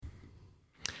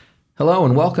Hello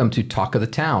and welcome to Talk of the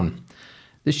Town.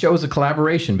 This show is a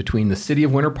collaboration between the City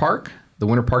of Winter Park, the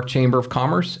Winter Park Chamber of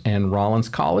Commerce, and Rollins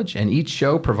College, and each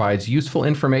show provides useful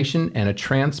information and a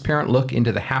transparent look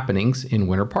into the happenings in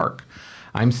Winter Park.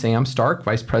 I'm Sam Stark,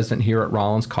 Vice President here at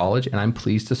Rollins College, and I'm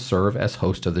pleased to serve as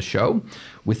host of the show.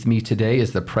 With me today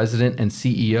is the President and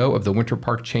CEO of the Winter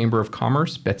Park Chamber of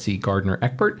Commerce, Betsy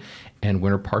Gardner-Eckbert, and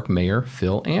Winter Park Mayor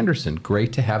Phil Anderson.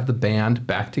 Great to have the band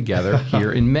back together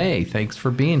here in May. Thanks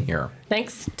for being here.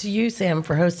 Thanks to you, Sam,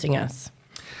 for hosting us.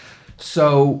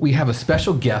 So we have a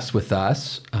special guest with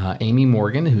us, Amy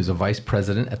Morgan, who's a vice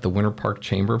president at the Winter Park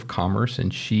Chamber of Commerce,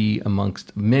 and she,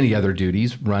 amongst many other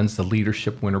duties, runs the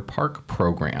Leadership Winter Park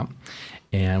program.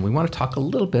 And we want to talk a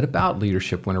little bit about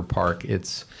Leadership Winter Park.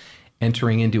 It's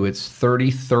entering into its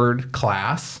 33rd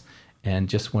class, and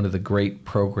just one of the great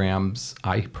programs,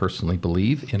 I personally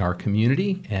believe, in our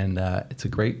community. And it's a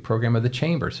great program of the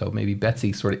Chamber. So maybe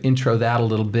Betsy sort of intro that a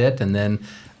little bit, and then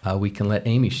we can let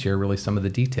Amy share really some of the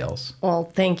details.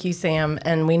 Well, thank you, Sam.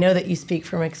 And we know that you speak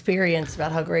from experience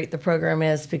about how great the program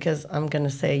is, because I'm going to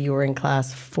say you were in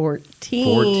class 14.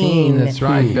 14, that's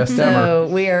right, best ever. So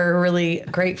we are really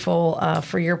grateful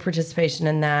for your participation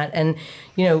in that. And,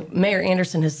 you know, Mayor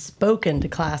Anderson has spoken to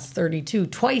class 32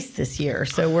 twice this year.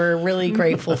 So we're really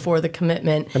grateful for the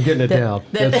commitment. I'm getting it down.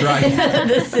 That's right.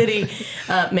 The city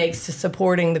makes to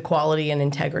supporting the quality and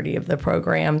integrity of the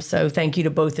program. So thank you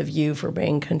to both of you for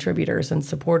being contributors and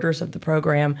supporters of the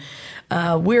program.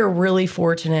 We're really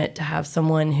fortunate to have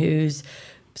someone whose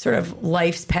sort of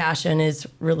life's passion is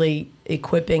really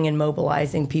equipping and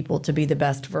mobilizing people to be the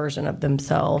best version of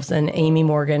themselves. And Amy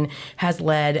Morgan has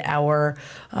led our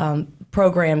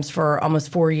programs for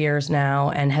almost 4 years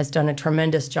now and has done a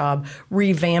tremendous job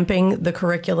revamping the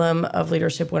curriculum of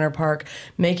Leadership Winter Park,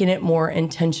 making it more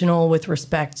intentional with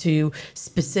respect to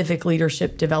specific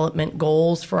leadership development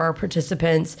goals for our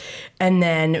participants, and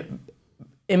then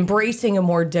embracing a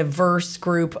more diverse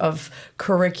group of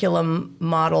curriculum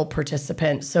model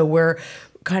participants. So we're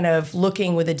kind of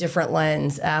looking with a different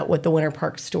lens at what the Winter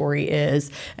Park story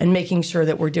is and making sure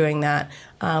that we're doing that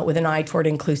with an eye toward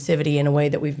inclusivity in a way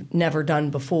that we've never done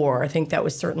before. I think that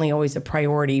was certainly always a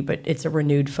priority, but it's a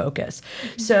renewed focus.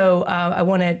 Mm-hmm. So I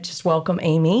want to just welcome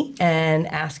Amy and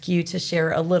ask you to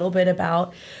share a little bit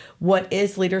about what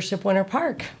is Leadership Winter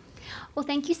Park. Well,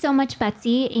 thank you so much,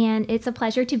 Betsy, and it's a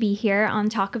pleasure to be here on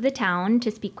Talk of the Town to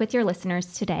speak with your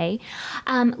listeners today.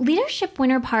 Leadership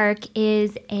Winter Park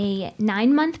is a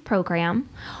 9-month program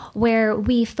where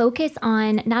we focus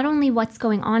on not only what's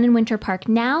going on in Winter Park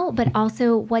now, but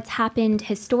also what's happened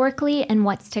historically and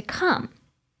what's to come.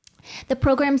 The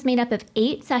program's made up of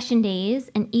 8 session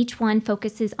days, and each one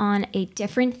focuses on a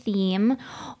different theme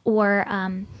or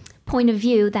point of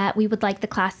view that we would like the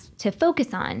class to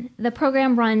focus on. The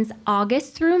program runs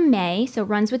August through May, so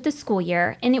runs with the school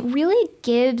year, and it really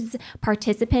gives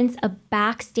participants a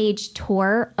backstage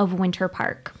tour of Winter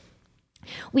Park.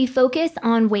 We focus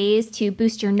on ways to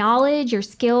boost your knowledge, your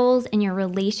skills, and your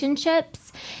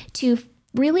relationships to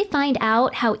really find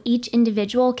out how each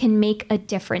individual can make a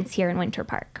difference here in Winter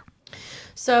Park.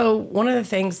 So one of the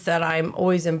things that I'm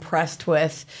always impressed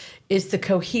with is the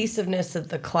cohesiveness of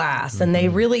the class. And they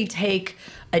really take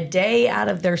a day out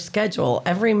of their schedule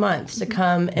every month to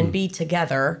come and be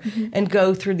together and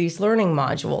go through these learning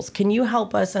modules. Can you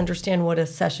help us understand what a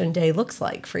session day looks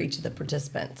like for each of the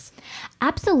participants?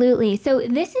 Absolutely. So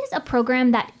this is a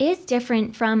program that is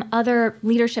different from other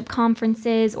leadership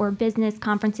conferences or business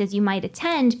conferences you might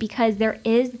attend, because there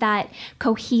is that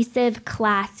cohesive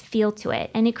class feel to it.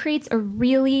 And it creates a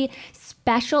really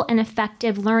special and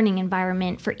effective learning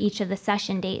environment for each of the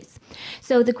session days.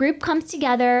 So the group comes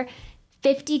together,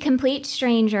 50 complete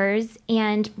strangers,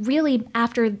 and really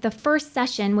after the first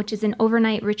session, which is an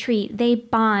overnight retreat, they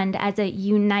bond as a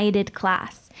united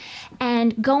class.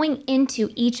 And going into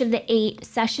each of the 8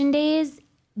 session days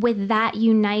with that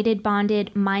united,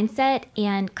 bonded mindset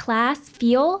and class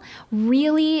feel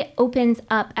really opens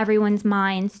up everyone's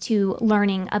minds to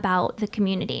learning about the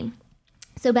community.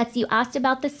 So Betsy, you asked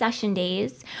about the session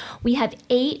days. We have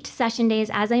 8 session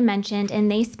days, as I mentioned, and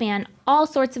they span all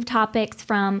sorts of topics,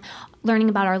 from learning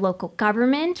about our local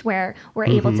government, where we're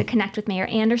able to connect with Mayor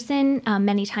Anderson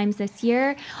many times this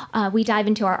year. We dive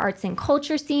into our arts and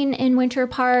culture scene in Winter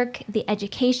Park, the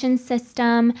education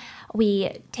system.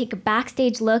 We take a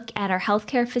backstage look at our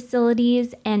healthcare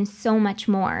facilities, and so much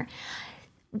more.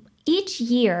 Each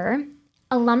year,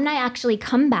 alumni actually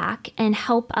come back and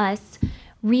help us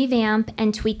revamp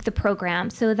and tweak the program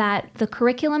so that the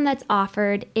curriculum that's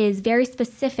offered is very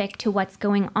specific to what's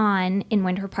going on in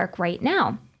Winter Park right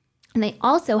now. And they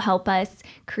also help us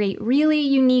create really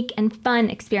unique and fun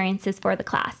experiences for the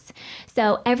class.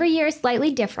 So every year is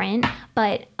slightly different,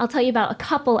 but I'll tell you about a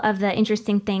couple of the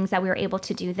interesting things that we were able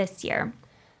to do this year.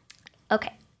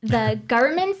 Okay. The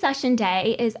government session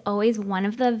day is always one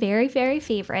of the very, very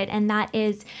favorite, and that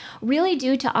is really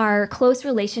due to our close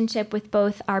relationship with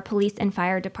both our police and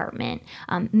fire department,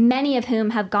 many of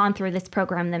whom have gone through this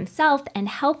program themselves and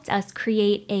helped us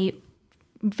create a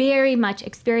very much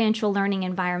experiential learning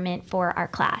environment for our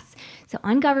class. So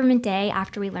on Government Day,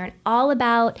 after we learn all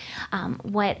about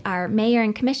what our mayor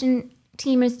and commission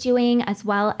team is doing, as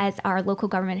well as our local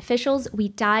government officials, we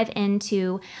dive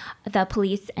into the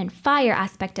police and fire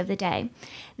aspect of the day.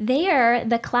 There,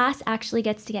 the class actually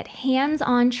gets to get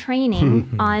hands-on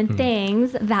training on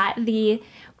things that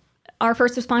our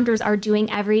first responders are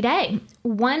doing every day.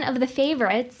 One of the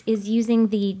favorites is using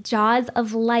the Jaws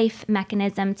of Life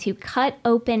mechanism to cut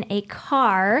open a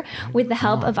car with the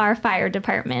help of our fire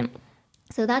department.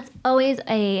 So that's always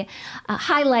a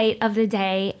highlight of the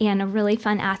day and a really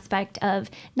fun aspect of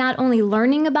not only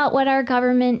learning about what our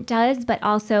government does, but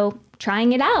also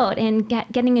trying it out and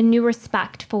getting a new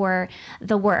respect for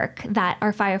the work that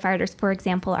our firefighters, for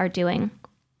example, are doing.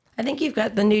 I think you've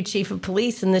got the new chief of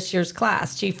police in this year's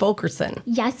class, Chief Fulkerson.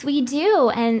 Yes, we do.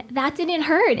 And that didn't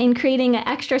hurt in creating an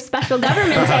extra special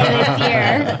government day this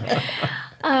year.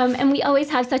 And we always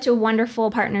have such a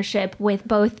wonderful partnership with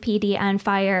both PD and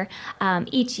fire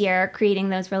each year, creating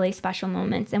those really special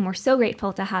moments. And we're so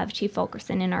grateful to have Chief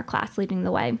Fulkerson in our class leading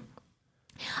the way.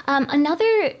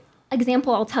 Another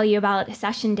example I'll tell you about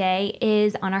session day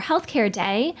is on our healthcare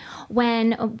day,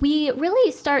 when we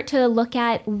really start to look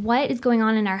at what is going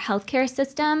on in our healthcare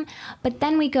system, but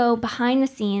then we go behind the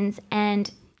scenes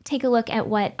and take a look at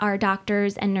what our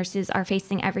doctors and nurses are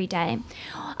facing every day.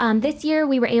 This year,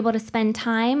 we were able to spend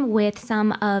time with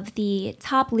some of the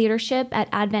top leadership at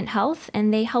Advent Health,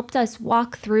 and they helped us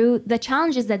walk through the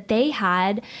challenges that they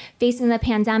had facing the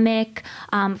pandemic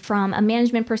from a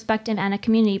management perspective and a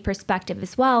community perspective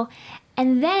as well.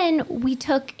 And then we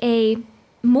took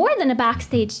more than a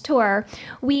backstage tour.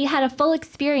 We had a full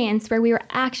experience where we were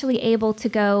actually able to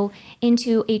go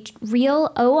into a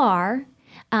real OR,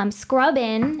 scrub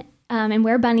in and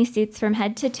wear bunny suits from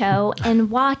head to toe and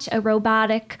watch a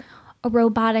robotic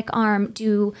arm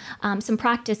do some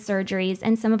practice surgeries.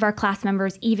 And some of our class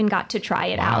members even got to try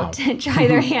it out, try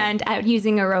their hand at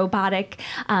using a robotic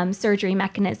surgery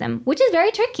mechanism, which is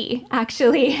very tricky,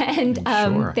 actually. And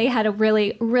they had a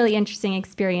really, really interesting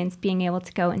experience being able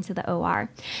to go into the OR.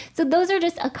 So those are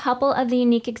just a couple of the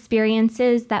unique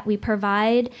experiences that we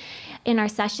provide in our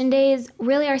session days.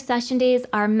 Really, our session days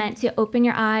are meant to open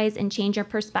your eyes and change your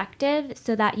perspective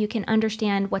so that you can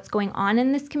understand what's going on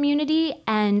in this community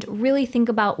and really think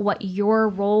about what your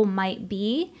role might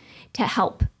be to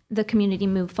help the community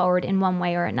move forward in one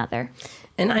way or another.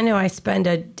 And I know I spend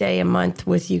a day a month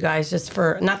with you guys just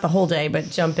for, not the whole day, but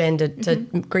jump in to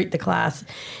greet the class.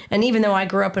 And even though I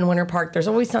grew up in Winter Park, there's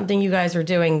always something you guys are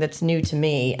doing that's new to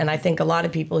me. And I think a lot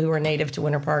of people who are native to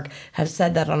Winter Park have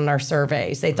said that on our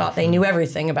surveys. They thought they knew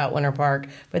everything about Winter Park,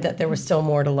 but that there was still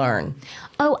more to learn.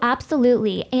 Oh,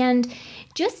 absolutely. And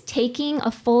just taking a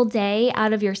full day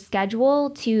out of your schedule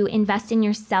to invest in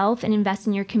yourself and invest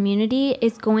in your community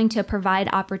is going to provide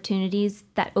opportunities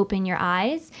that open your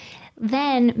eyes.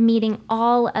 Then meeting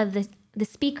all of the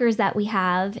speakers that we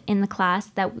have in the class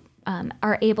that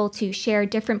are able to share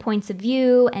different points of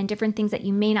view and different things that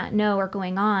you may not know are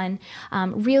going on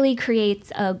really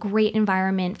creates a great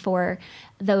environment for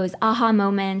those aha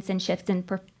moments and shifts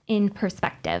in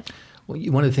perspective. Well,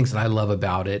 one of the things that I love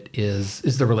about it is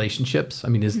the relationships. I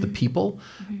mean, is the people,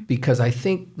 because I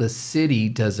think the city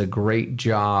does a great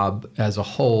job as a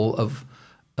whole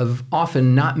of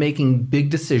often not making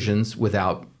big decisions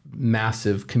without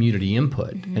massive community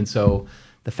input. And so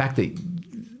the fact that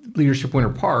Leadership Winter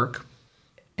Park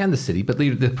and the city, but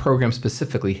the program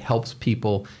specifically, helps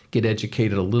people get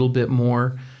educated a little bit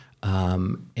more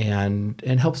and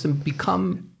helps them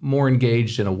become more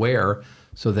engaged and aware,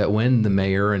 so that when the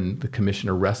mayor and the commission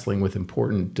are wrestling with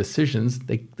important decisions,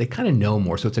 they kind of know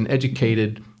more. So it's an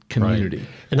educated community. Right.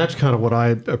 And that's kind of what I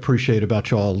appreciate about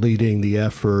y'all leading the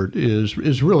effort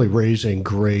is really raising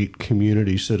great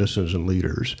community citizens and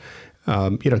leaders,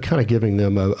 kind of giving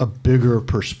them a bigger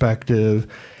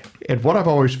perspective. And what I've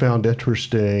always found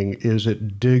interesting is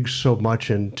it digs so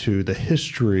much into the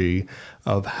history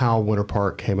of how Winter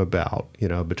Park came about,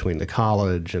 between the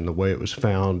college and the way it was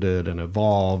founded and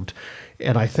evolved.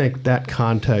 And I think that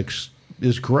context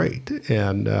is great.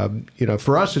 And,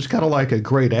 for us, it's kind of like a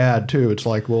great ad, too. It's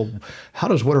like, well, how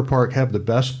does Winter Park have the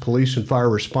best police and fire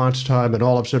response time in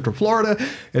all of Central Florida?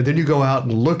 And then you go out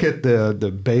and look at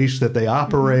the base that they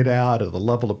operate at and the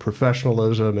level of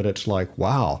professionalism, and it's like,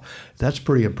 wow, that's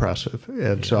pretty impressive.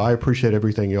 And so I appreciate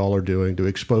everything y'all are doing to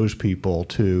expose people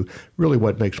to really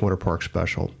what makes Winter Park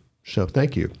special. So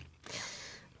thank you.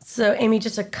 So, Amy,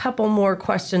 just a couple more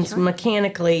questions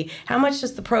mechanically. How much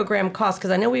does the program cost? Because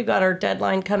I know we've got our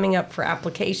deadline coming up for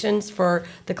applications for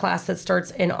the class that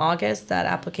starts in August. That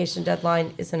application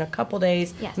deadline is in a couple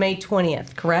days, Yes. May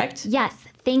 20th, correct? Yes.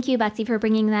 Thank you, Betsy, for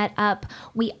bringing that up.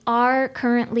 We are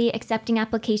currently accepting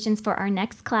applications for our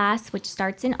next class, which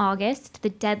starts in August. The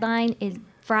deadline is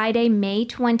Friday, May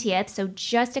 20th, so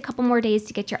just a couple more days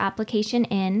to get your application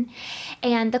in.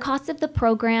 And the cost of the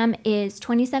program is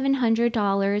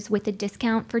 $2,700 with a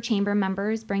discount for chamber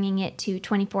members, bringing it to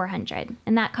 $2,400.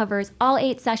 And that covers all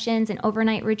 8 sessions, an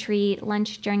overnight retreat,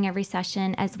 lunch during every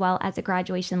session, as well as a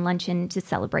graduation luncheon to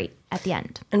celebrate at the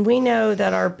end. And we know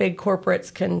that our big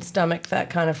corporates can stomach that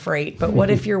kind of freight, but what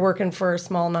if you're working for a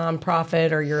small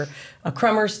nonprofit or you're a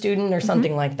Crummer student or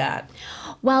something like that?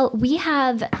 Well, we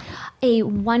have a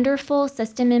wonderful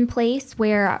system in place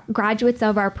where graduates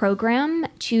of our program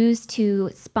choose to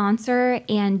sponsor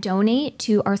and donate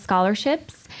to our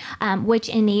scholarships, which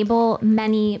enable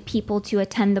many people to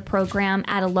attend the program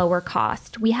at a lower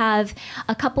cost. We have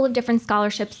a couple of different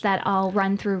scholarships that I'll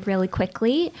run through really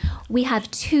quickly. We have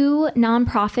 2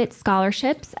 nonprofit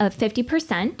scholarships of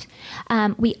 50%.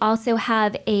 We also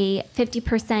have a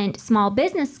 50% small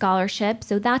business scholarship.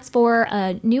 So that's for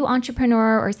a new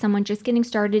entrepreneur or someone just getting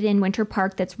started in Winter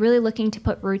Park that's really looking to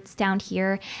put roots down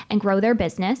here and grow their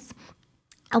business.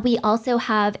 We also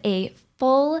have a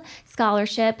full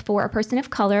scholarship for a person of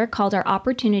color called our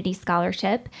Opportunity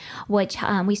Scholarship, which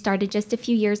we started just a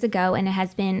few years ago, and it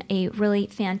has been a really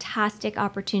fantastic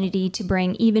opportunity to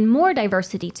bring even more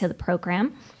diversity to the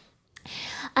program.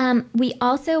 We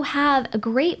also have a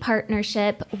great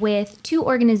partnership with 2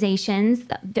 organizations.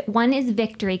 One is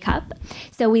Victory Cup.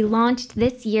 So we launched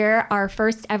this year our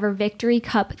first ever Victory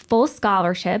Cup full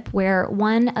scholarship, where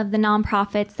one of the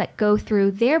nonprofits that go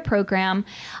through their program,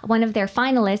 one of their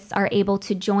finalists are able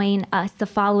to join us the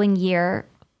following year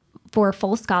for a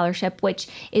full scholarship, which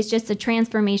is just a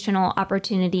transformational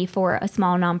opportunity for a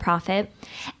small nonprofit.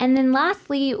 And then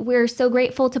lastly, we're so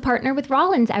grateful to partner with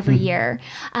Rollins every year.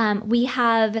 We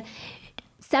have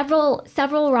several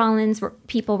Rollins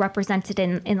people represented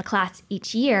in the class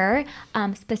each year.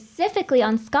 Specifically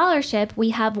on scholarship, we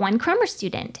have one Crummer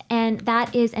student, and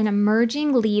that is an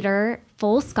emerging leader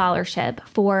full scholarship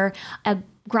for a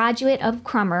graduate of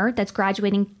Crummer that's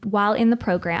graduating while in the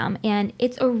program. And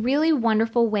it's a really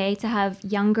wonderful way to have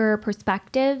younger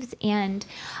perspectives and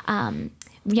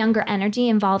younger energy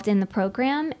involved in the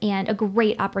program, and a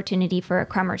great opportunity for a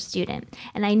Crummer student.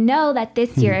 And I know that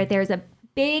this year there's a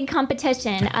big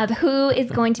competition of who is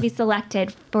going to be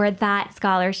selected for that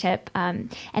scholarship, and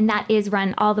that is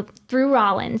run through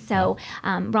Rollins. So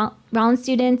Rollins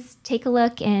students, take a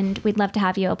look, and we'd love to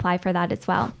have you apply for that as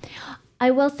well. I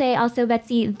will say also,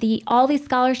 Betsy, all these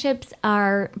scholarships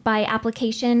are by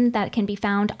application that can be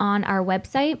found on our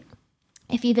website.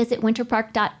 If you visit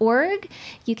winterpark.org,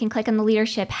 you can click on the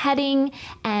leadership heading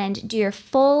and do your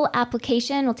full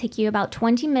application. It'll take you about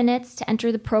 20 minutes to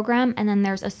enter the program, and then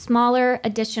there's a smaller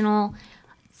additional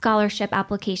scholarship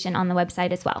application on the website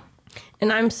as well.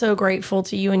 And I'm so grateful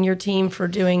to you and your team for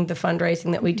doing the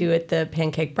fundraising that we do at the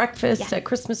Pancake Breakfast at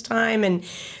Christmas time and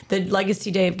the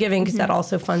Legacy Day of Giving, because that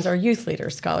also funds our Youth Leader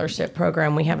Scholarship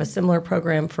program. We have a similar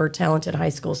program for talented high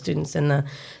school students in the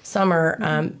summer,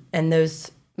 and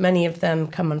many of them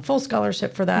come on full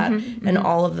scholarship for that, and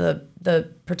all of the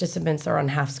participants are on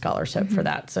half scholarship for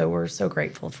that. So we're so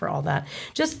grateful for all that.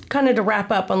 Just kind of to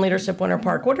wrap up on Leadership Winter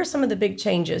Park, what are some of the big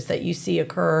changes that you see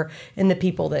occur in the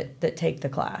people that take the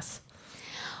class?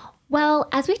 Well,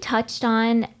 as we touched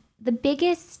on, the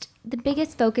biggest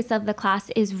focus of the class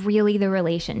is really the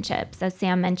relationships, as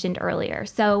Sam mentioned earlier.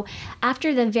 So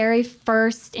after the very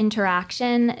first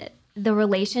interaction, the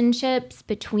relationships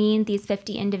between these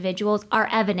 50 individuals are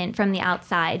evident from the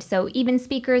outside. So even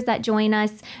speakers that join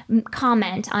us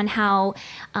comment on how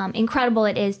incredible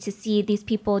it is to see these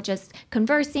people just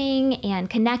conversing and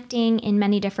connecting in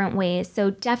many different ways.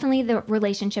 So definitely the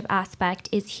relationship aspect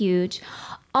is huge.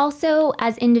 Also,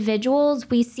 as individuals,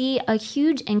 we see a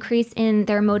huge increase in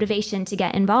their motivation to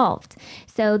get involved.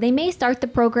 So they may start the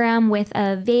program with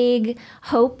a vague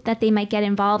hope that they might get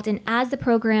involved, and as the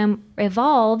program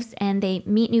evolves and they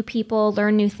meet new people,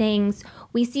 learn new things,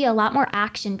 we see a lot more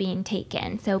action being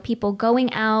taken. So people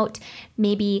going out,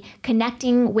 maybe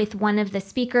connecting with one of the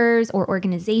speakers or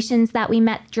organizations that we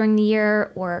met during the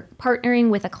year, or partnering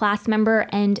with a class member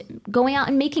and going out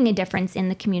and making a difference in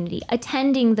the community,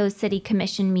 attending those city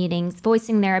commission meetings,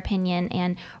 voicing their opinion,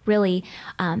 and really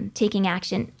taking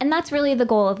action. And that's really the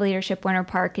goal of Leadership Winter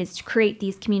Park, is to create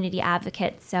these community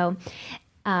advocates. So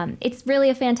it's really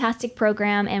a fantastic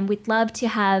program, and we'd love to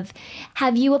have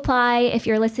you apply if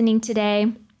you're listening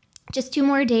today. Just 2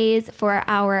 more days for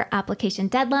our application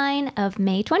deadline of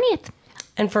May 20th.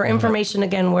 And for information,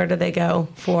 again, where do they go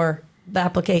for the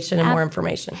application and more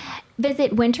information?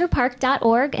 Visit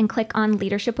winterpark.org and click on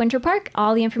Leadership Winter Park.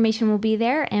 All the information will be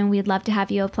there, and we'd love to have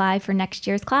you apply for next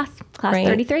year's class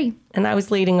 33. And I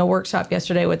was leading a workshop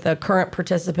yesterday with a current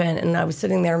participant, and I was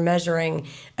sitting there measuring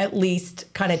at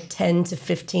least kind of 10 to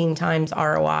 15 times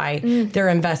ROI, their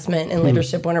investment in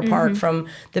Leadership Winter Park from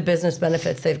the business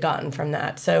benefits they've gotten from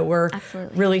that. So we're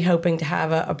really hoping to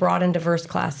have a broad and diverse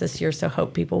class this year, so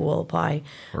hope people will apply.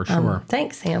 For sure.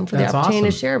 Thanks, Sam, for the opportunity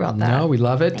to share about that. No, we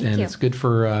love it, Thank you. it's good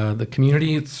for the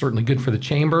community. It's certainly good for the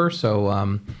chamber.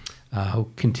 So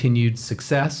continued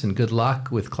success and good luck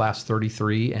with Class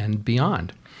 33 and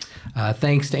beyond.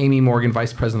 Thanks to Amy Morgan,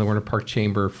 Vice President of the Winter Park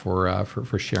Chamber,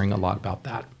 for sharing a lot about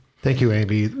that. Thank you,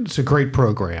 Amy. It's a great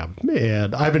program,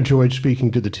 and I've enjoyed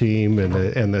speaking to the team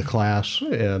and the class,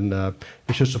 and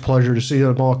it's just a pleasure to see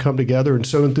them all come together and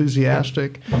so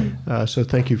enthusiastic. So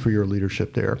thank you for your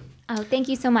leadership there. Oh, thank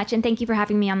you so much, and thank you for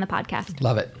having me on the podcast.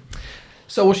 Love it.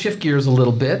 So we'll shift gears a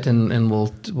little bit, and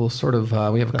we'll sort of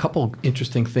we have a couple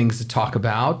interesting things to talk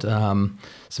about.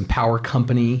 Some power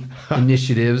company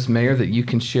initiatives, Mayor, that you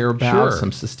can share about, Sure.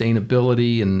 some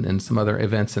sustainability and some other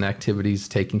events and activities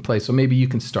taking place. So maybe you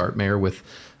can start, Mayor, with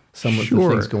some of the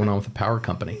things going on with the power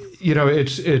company. You know,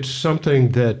 it's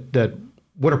something that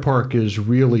Winter Park is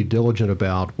really diligent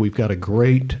about. We've got a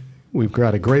great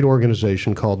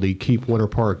organization called the Keep Winter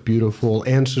Park Beautiful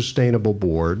and Sustainable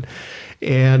Board,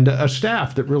 and a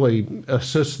staff that really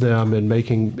assists them in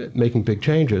making big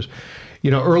changes. You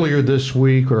know, earlier this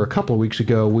week or a couple of weeks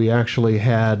ago, we actually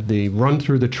had the Run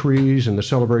Through the Trees and the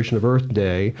celebration of Earth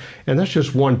Day, and that's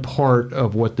just one part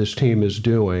of what this team is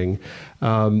doing.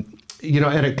 You know,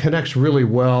 and it connects really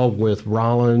well with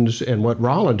Rollins and what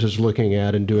Rollins is looking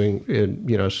at and doing in,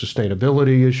 you know,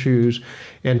 sustainability issues.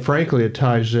 And frankly, it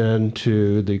ties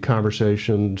into the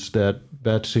conversations that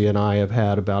Betsy and I have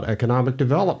had about economic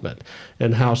development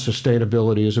and how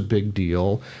sustainability is a big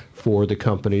deal for the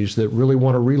companies that really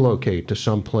want to relocate to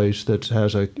some place that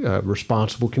has a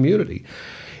responsible community.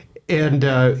 And,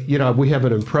 you know, we have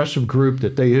an impressive group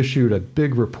that they issued a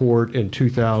big report in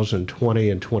 2020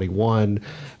 and 21.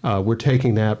 We're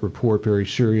taking that report very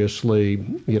seriously.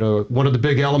 You know, one of the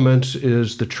big elements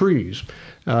is the trees.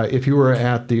 If you were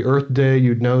at the Earth Day,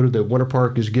 you'd know that Winter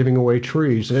Park is giving away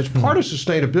trees. And it's part of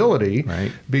sustainability,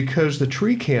 right, because the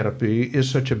tree canopy is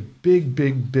such a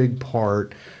big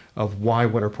part of why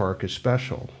Winter Park is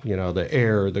special. You know, the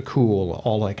air, the cool,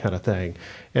 all that kind of thing.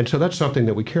 And so that's something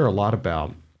that we care a lot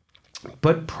about.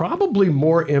 But probably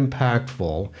more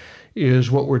impactful is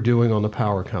what we're doing on the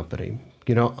power company.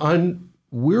 You know,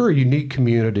 we're a unique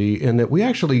community in that we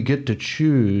actually get to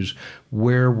choose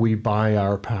where we buy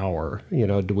our power. You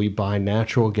know, do we buy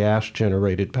natural gas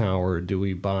generated power? Do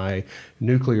we buy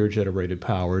nuclear generated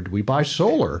power? Do we buy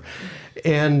solar?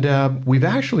 And we've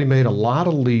actually made a lot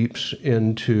of leaps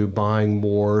into buying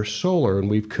more solar, and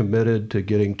we've committed to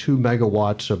getting 2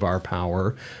 megawatts of our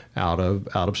power out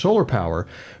of solar power.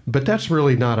 But that's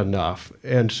really not enough.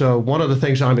 And so one of the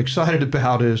things I'm excited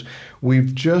about is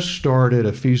we've just started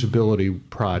a feasibility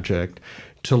project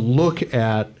to look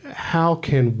at how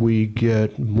can we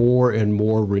get more and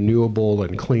more renewable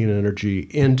and clean energy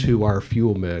into our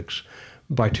fuel mix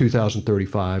by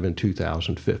 2035 and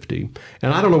 2050.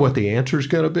 And I don't know what the answer is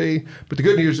going to be, but the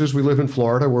good news is we live in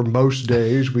Florida where most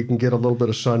days we can get a little bit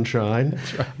of sunshine.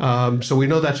 That's right. So we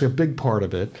know that's a big part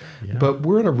of it. Yeah. But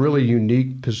we're in a really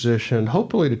unique position,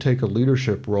 hopefully to take a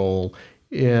leadership role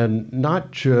in not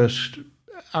just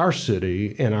our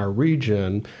city and our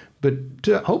region, but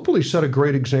to hopefully set a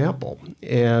great example.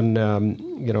 And,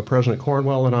 you know, President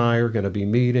Cornwell and I are going to be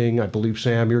meeting. I believe,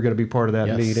 Sam, you're going to be part of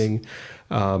that meeting.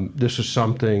 This is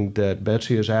something that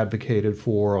Betsy has advocated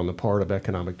for on the part of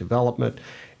economic development.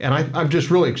 And I'm just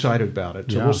really excited about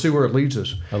it. So we'll see where it leads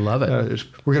us. I love it.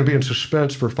 We're going to be in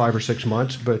suspense for 5 or 6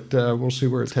 months, but we'll see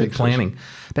where it takes us. Good planning.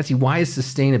 Betsy, why is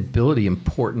sustainability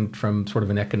important from sort of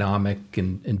an economic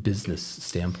and business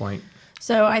standpoint?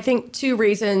 So I think 2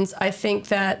 reasons. I think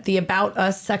that the About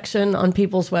Us section on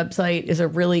people's website is a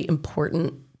really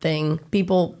important thing.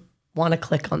 People want to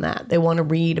click on that. They want to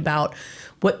read about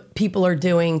what people are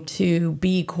doing to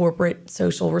be corporate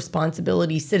social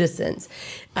responsibility citizens.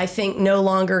 I think no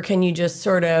longer can you just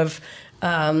sort of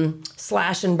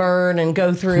slash and burn and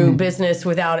go through business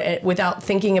without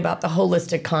thinking about the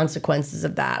holistic consequences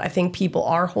of that. I think people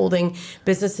are holding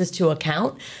businesses to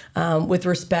account with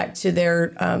respect to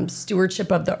their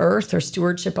stewardship of the earth or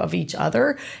stewardship of each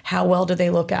other. How well do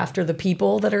they look after the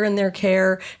people that are in their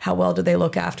care? How well do they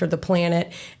look after the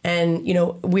planet? And,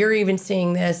 we're even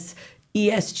seeing this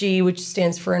ESG, which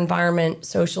stands for environment,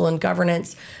 social, and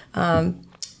governance,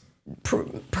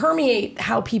 permeate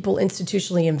how people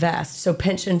institutionally invest. So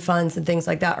pension funds and things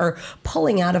like that are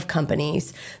pulling out of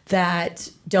companies that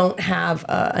don't have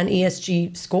an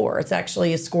ESG score. It's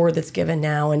actually a score that's given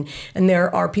now, and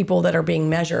there are people that are being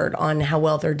measured on how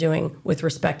well they're doing with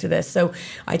respect to this. So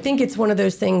I think it's one of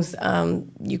those things,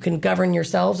 you can govern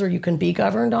yourselves or you can be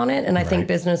governed on it, and I think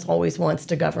business always wants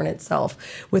to govern itself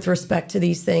with respect to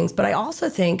these things. But I also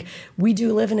think we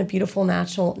do live in a beautiful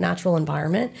natural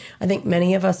environment. I think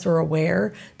many of us are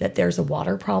aware that there's a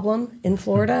water problem in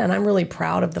Florida, and I'm really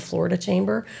proud of the Florida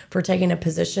Chamber for taking a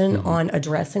position on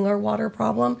addressing our water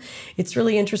problem. It's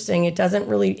really interesting. It doesn't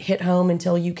really hit home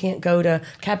until you can't go to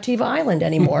Captiva Island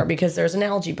anymore because there's an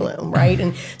algae bloom, right?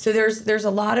 And so there's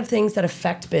a lot of things that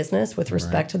affect business with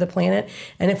respect to the planet,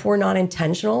 and if we're not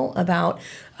intentional about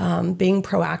being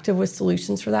proactive with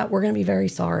solutions for that, we're going to be very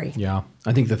sorry. Yeah,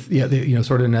 I think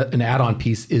sort of an add-on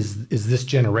piece is this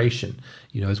generation.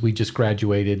 As we just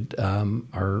graduated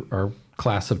our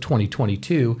class of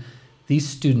 2022, these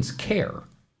students care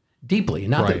deeply.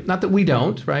 Not that we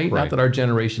don't, right? Not that our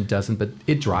generation doesn't, but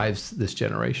it drives this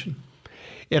generation.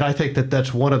 And I think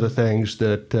that's one of the things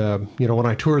that, when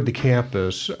I toured the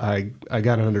campus, I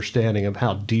got an understanding of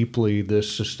how deeply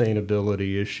this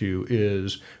sustainability issue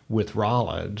is with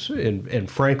Rollins,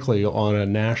 and frankly, on a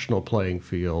national playing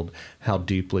field, how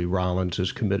deeply Rollins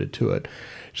is committed to it.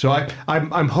 So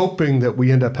I'm hoping that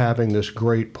we end up having this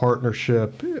great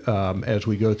partnership as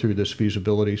we go through this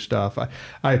feasibility stuff.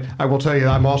 I will tell you,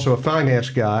 I'm also a finance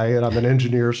guy, and I'm an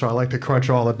engineer, so I like to crunch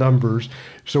all the numbers.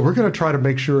 So we're going to try to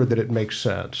make sure that it makes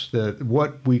sense, that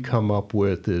what we come up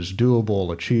with is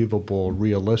doable, achievable,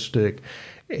 realistic,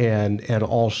 and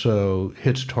also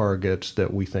hits targets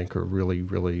that we think are really,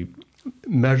 really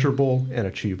measurable and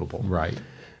achievable. Right.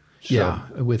 So,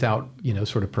 without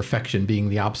sort of perfection being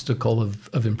the obstacle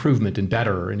of improvement and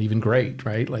better and even great,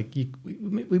 right? Like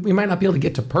we might not be able to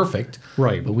get to perfect,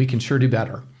 right? But we can sure do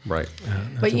better, right?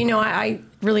 But I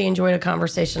really enjoyed a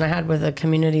conversation I had with a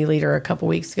community leader a couple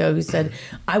weeks ago who said,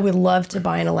 I would love to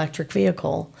buy an electric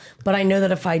vehicle, but I know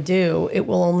that if I do, it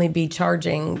will only be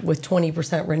charging with 20%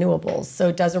 renewables. So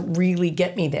it doesn't really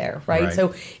get me there, right?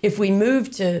 So if we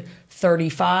move to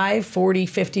 35, 40,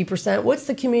 50%, what's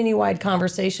the community-wide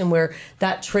conversation where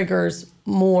that triggers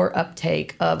more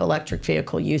uptake of electric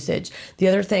vehicle usage? The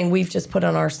other thing we've just put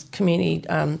on our community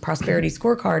prosperity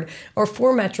scorecard are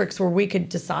 4 metrics where we could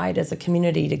decide as a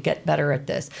community to get better at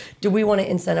this. Do we want to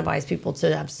incentivize people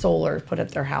to have solar put at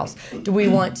their house? Do we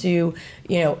want to,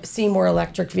 see more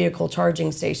electric vehicle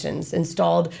charging stations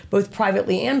installed both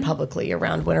privately and publicly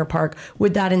around Winter Park?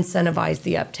 Would that incentivize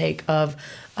the uptake of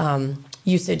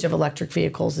usage of electric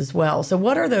vehicles as well? So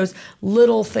what are those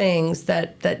little things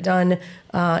that done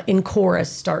in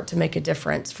chorus start to make a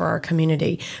difference for our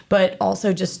community? But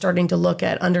also just starting to look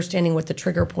at understanding what the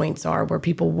trigger points are where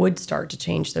people would start to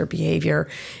change their behavior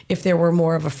if there were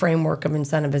more of a framework of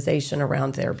incentivization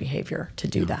around their behavior to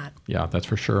do that. Yeah, that's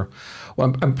for sure.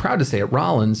 Well, I'm proud to say at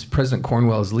Rollins, President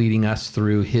Cornwell is leading us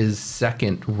through his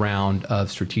second round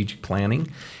of strategic planning.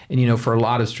 And, for a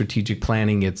lot of strategic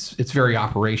planning, it's very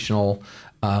operational.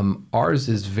 Ours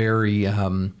is very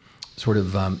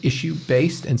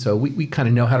issue-based, and so we kind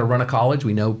of know how to run a college.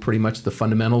 We know pretty much the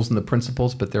fundamentals and the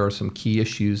principles, but there are some key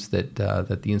issues that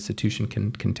the institution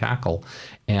can tackle.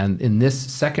 And in this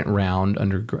second round,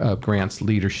 under Grant's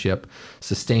leadership,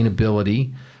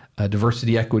 sustainability,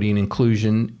 diversity, equity, and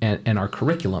inclusion, and our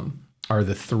curriculum are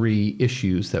the 3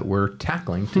 issues that we're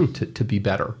tackling to be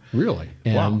better. Really?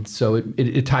 And so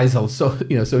it ties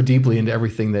so deeply into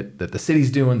everything that the city's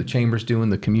doing, the chamber's doing,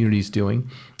 the community's doing.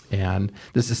 And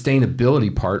the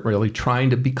sustainability part, really trying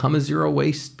to become a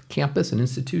zero-waste campus and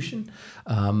institution.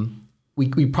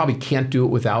 We probably can't do it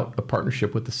without a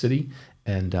partnership with the city,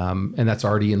 and that's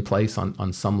already in place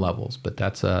on some levels. But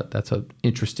that's a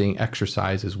interesting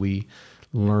exercise as we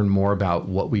learn more about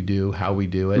what we do, how we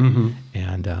do it,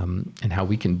 and how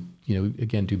we can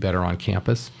again do better on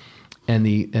campus. And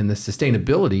the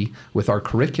sustainability with our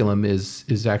curriculum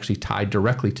is actually tied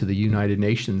directly to the United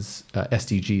Nations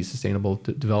SDGs, Sustainable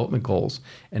Development Goals,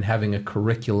 and having a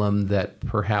curriculum that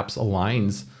perhaps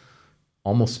aligns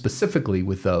almost specifically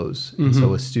with those. And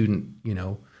so a student,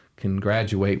 can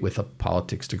graduate with a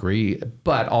politics degree,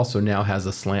 but also now has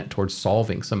a slant towards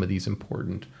solving some of these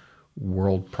important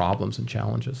world problems and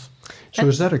challenges. So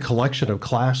is that a collection of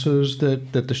classes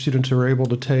that the students are able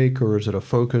to take, or is it a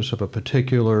focus of a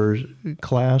particular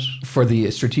class? For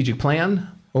the strategic plan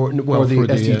Or the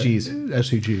SDGs?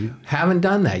 SDG. Haven't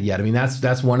done that yet. I mean,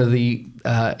 that's one of the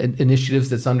initiatives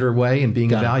that's underway and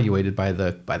being evaluated by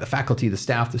the faculty, the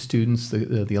staff, the students,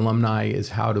 the alumni, is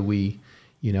how do we,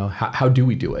 how do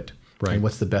we do it? Right. And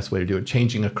what's the best way to do it?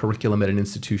 Changing a curriculum at an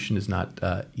institution is not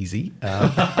easy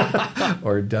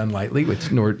or done lightly,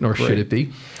 which nor should it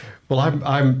be. Well,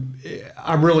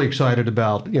 I'm really excited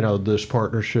about this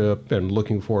partnership and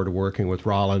looking forward to working with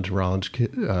Rollins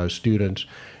students,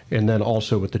 and then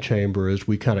also with the Chamber as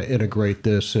we kind of integrate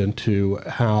this into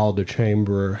how the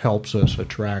Chamber helps us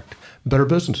attract better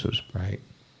businesses. Right.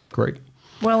 Great.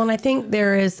 Well, and I think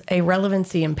there is a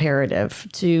relevancy imperative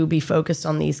to be focused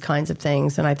on these kinds of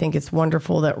things. And I think it's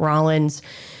wonderful that Rollins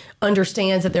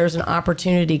understands that there's an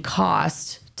opportunity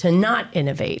cost to not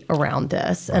innovate around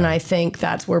this. And I think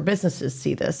that's where businesses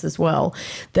see this as well.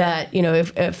 That,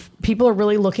 if people are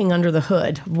really looking under the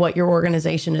hood of what your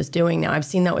organization is doing now, I've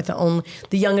seen that with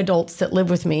the young adults that live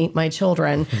with me, my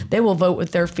children, they will vote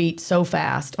with their feet so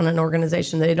fast on an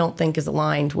organization that they don't think is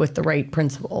aligned with the right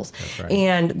principles. Right.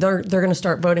 And they're going to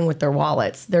start voting with their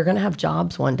wallets. They're going to have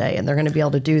jobs one day, and they're going to be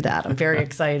able to do that. I'm very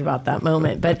excited about that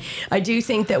moment. But I do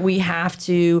think that we have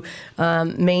to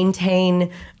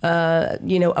maintain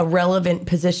a relevant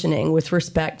positioning with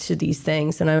respect to these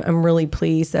things. And I'm really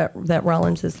pleased that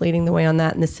Rollins is leading the way on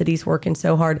that, and the city's working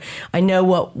so hard. I know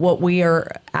what we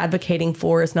are advocating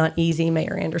for is not easy,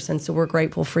 Mayor Anderson, so we're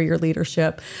grateful for your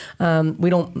leadership. We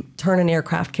don't turn an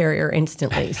aircraft carrier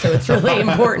instantly, so it's really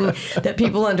important that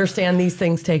people understand these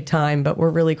things take time, but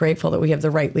we're really grateful that we have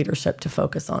the right leadership to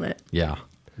focus on it. Yeah,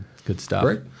 good stuff.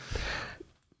 Great.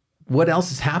 What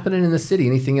else is happening in the city?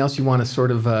 Anything else you want to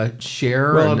sort of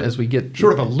share as we get...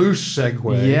 Sort of a loose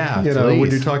segue. Yeah,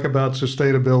 when you talk about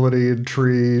sustainability and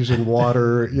trees and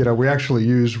water, we actually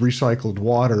use recycled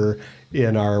water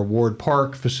in our Ward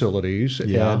Park facilities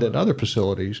and in other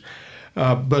facilities.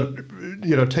 But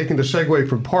taking the segue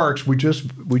from parks, we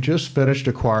just finished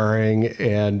acquiring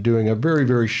and doing a very,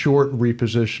 very short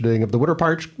repositioning of the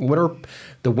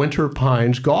Winter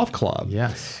Pines Golf Club.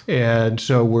 Yes. And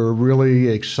so we're really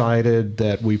excited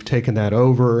that we've taken that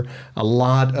over. A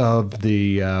lot of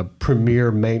the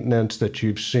premier maintenance that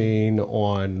you've seen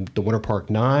on the Winter Park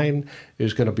 9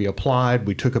 is going to be applied.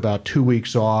 We took about 2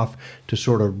 weeks off to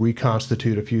sort of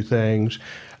reconstitute a few things.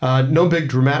 No big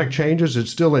dramatic changes.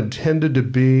 It's still intended to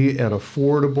be an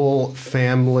affordable,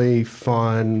 family,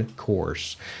 fun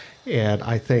course. And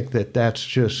I think that's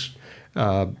just,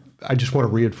 I just want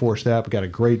to reinforce that. We've got a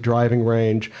great driving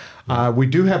range. We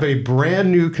do have a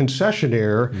brand new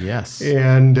concessionaire. Yes.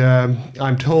 And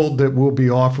I'm told that we'll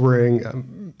be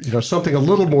offering something a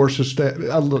little more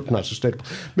not sustainable,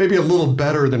 maybe a little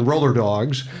better than roller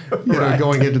dogs,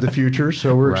 going into the future.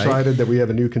 So we're excited that we have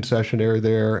a new concessionaire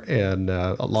there and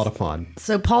a lot of fun.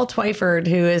 So Paul Twyford,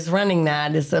 who is running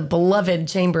that, is a beloved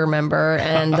chamber member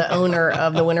and the owner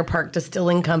of the Winter Park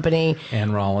Distilling Company.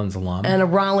 And Rollins alum. And a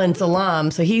Rollins alum.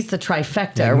 So he's the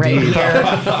trifecta right here.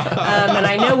 And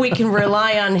I know we can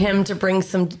rely on him to bring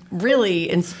some really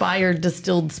inspired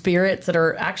distilled spirits that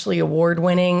are actually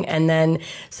award-winning, and then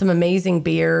some amazing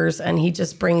beers, and he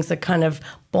just brings a kind of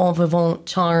bon vivant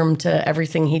charm to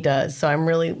everything he does. So I'm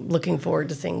really looking forward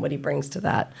to seeing what he brings to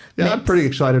that. Yeah, mix. I'm pretty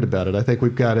excited about it. I think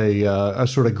we've got a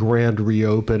sort of grand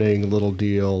reopening little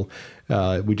deal.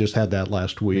 We just had that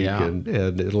last week, and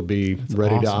it'll be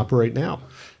ready to operate now.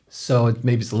 So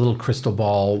maybe it's a little crystal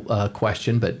ball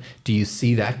question, but do you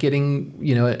see that getting,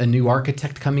 a new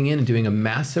architect coming in and doing a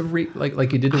massive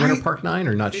like you did to Winter Park 9,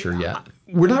 or not sure yet?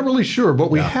 We're not really sure. What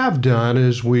we have done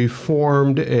is we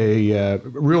formed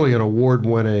really an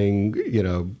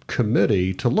award-winning,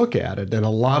 committee to look at it, and a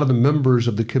lot of the members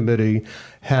of the committee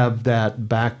have that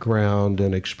background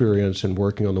and experience in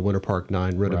working on the Winter Park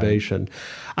 9 renovation. Right.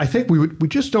 I think we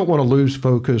just don't want to lose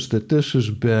focus that this has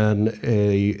been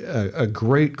a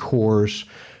great course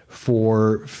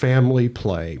for family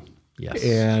play. Yes.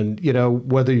 And,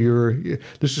 whether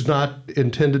this is not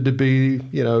intended to be,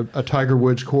 a Tiger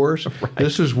Woods course. Right.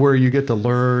 This is where you get to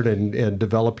learn and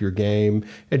develop your game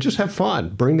and just have fun.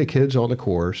 Bring the kids on the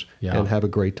course and have a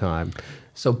great time.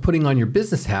 So putting on your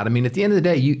business hat, I mean, at the end of the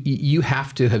day, you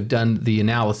have to have done the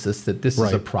analysis that this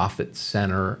is a profit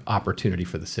center opportunity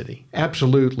for the city.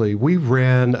 Absolutely. We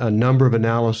ran a number of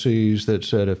analyses that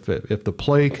said if the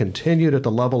play continued at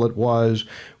the level it was,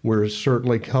 we're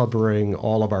certainly covering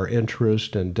all of our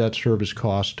interest and debt service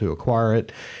costs to acquire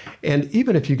it. And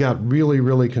even if you got really,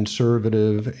 really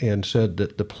conservative and said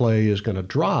that the play is going to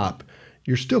drop,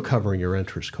 you're still covering your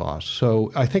interest costs.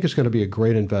 So I think it's going to be a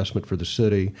great investment for the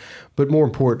city. But more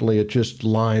importantly, it just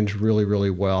lines really,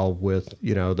 really well with,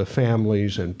 the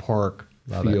families and park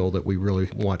feel that we really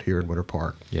want here in Winter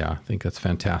Park. Yeah, I think that's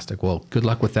fantastic. Well, good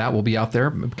luck with that. We'll be out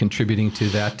there contributing to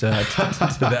that to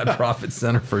that profit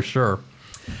center for sure.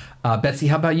 Betsy,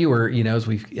 how about you? Or as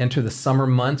we enter the summer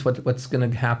months, what's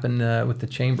going to happen with the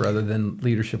chamber other than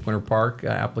Leadership Winter Park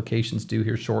applications due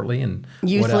here shortly, and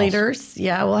youth leaders?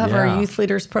 Yeah, we'll have our youth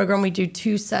leaders program. We do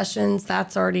 2 sessions. The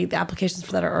applications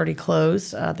for that are already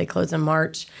closed. They close in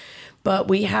March. But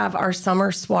we have our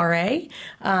summer soiree,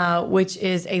 which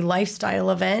is a lifestyle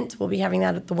event. We'll be having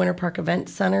that at the Winter Park Event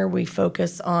Center. We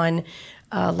focus on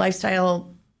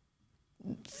lifestyle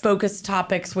focus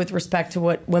topics with respect to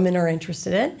what women are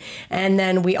interested in. And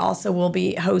then we also will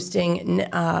be hosting,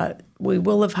 we're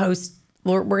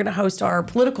going to host our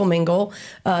political mingle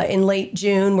in late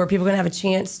June, where people are going to have a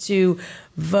chance to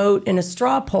vote in a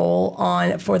straw poll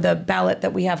for the ballot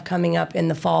that we have coming up in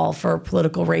the fall for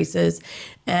political races.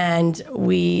 And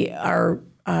we are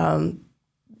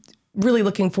really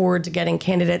looking forward to getting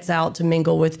candidates out to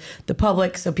mingle with the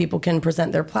public so people can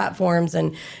present their platforms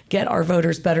and get our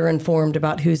voters better informed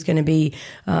about who's going to be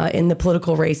in the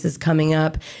political races coming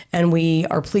up. And we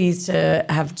are pleased to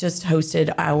have just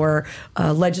hosted our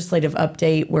legislative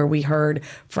update, where we heard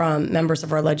from members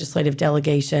of our legislative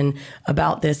delegation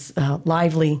about this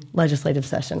lively legislative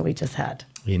session we just had.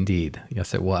 Indeed.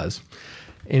 Yes, it was.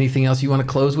 Anything else you want to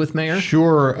close with, Mayor?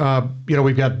 Sure.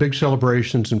 We've got big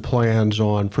celebrations and plans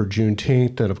on for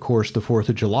Juneteenth and, of course, the 4th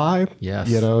of July. Yes.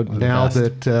 Now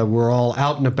that we're all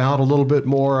out and about a little bit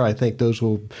more, I think those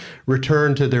will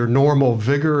return to their normal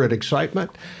vigor and excitement.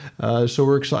 So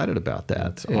we're excited about that.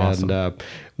 That's awesome. And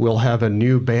we'll have a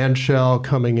new band shell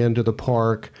coming into the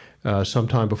park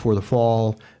sometime before the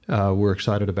fall. We're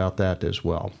excited about that as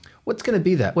well. What's going to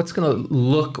be that? What's going to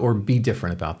look or be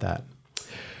different about that?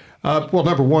 Well,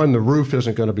 number one, the roof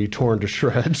isn't going to be torn to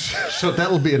shreds, so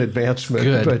that'll be an advancement.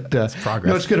 Good. But That's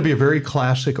progress. It's going to be a very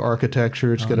classic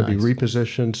architecture. It's going to be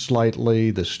repositioned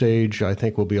slightly. The stage, I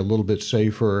think, will be a little bit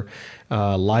safer.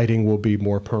 Lighting will be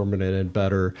more permanent and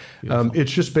better.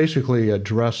 It's just basically a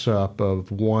dress up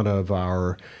of one of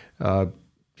our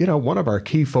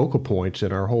key focal points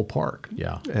in our whole park.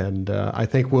 Yeah. And I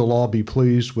think we'll all be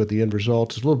pleased with the end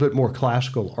results. It's a little bit more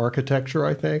classical architecture,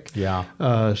 I think. Yeah.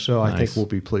 So I think we'll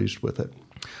be pleased with it.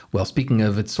 Well, speaking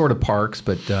of, it's sort of parks,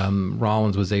 but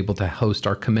Rollins was able to host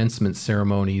our commencement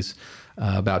ceremonies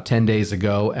about 10 days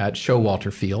ago at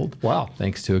Showalter Field. Wow.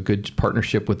 Thanks to a good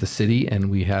partnership with the city. And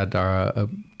we had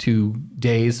 2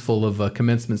 days full of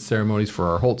commencement ceremonies for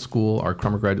our Holt School, our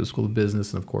Crummer Graduate School of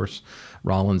Business, and of course,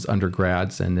 Rollins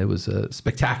undergrads. And it was a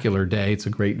spectacular day. It's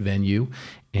a great venue.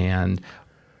 And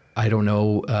I don't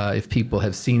know if people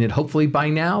have seen it, hopefully by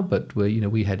now, but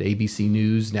we had ABC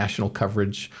News national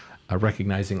coverage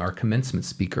recognizing our commencement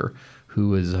speaker,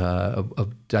 who is a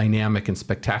dynamic and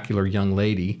spectacular young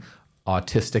lady,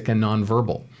 autistic and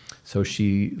nonverbal. So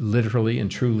she literally and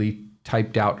truly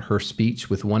typed out her speech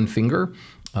with one finger,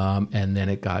 and then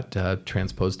it got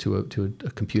transposed to a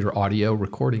computer audio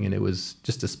recording, and it was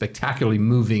just a spectacularly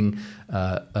moving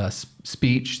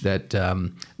speech that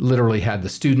literally had the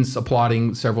students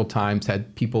applauding several times,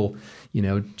 had people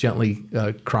gently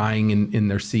crying in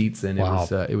their seats, and wow.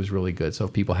 It was really good. So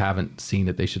if people haven't seen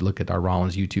it, they should look at our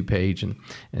Rollins YouTube page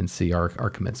and see our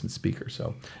commencement speaker.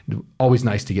 So always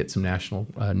nice to get some national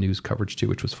news coverage too,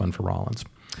 which was fun for Rollins.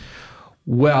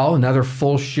 Well, another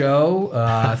full show.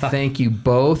 Thank you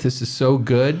both. This is so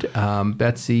good.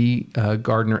 Betsy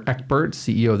Gardner-Eckbert,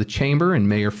 CEO of the Chamber, and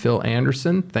Mayor Phil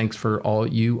Anderson, thanks for all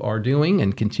you are doing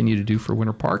and continue to do for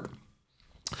Winter Park.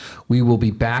 We will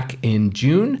be back in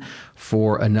June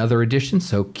for another edition,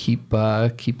 so keep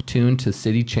tuned to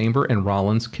City Chamber and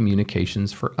Rollins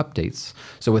Communications for updates.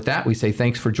 So with that, we say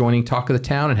thanks for joining Talk of the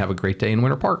Town and have a great day in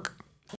Winter Park.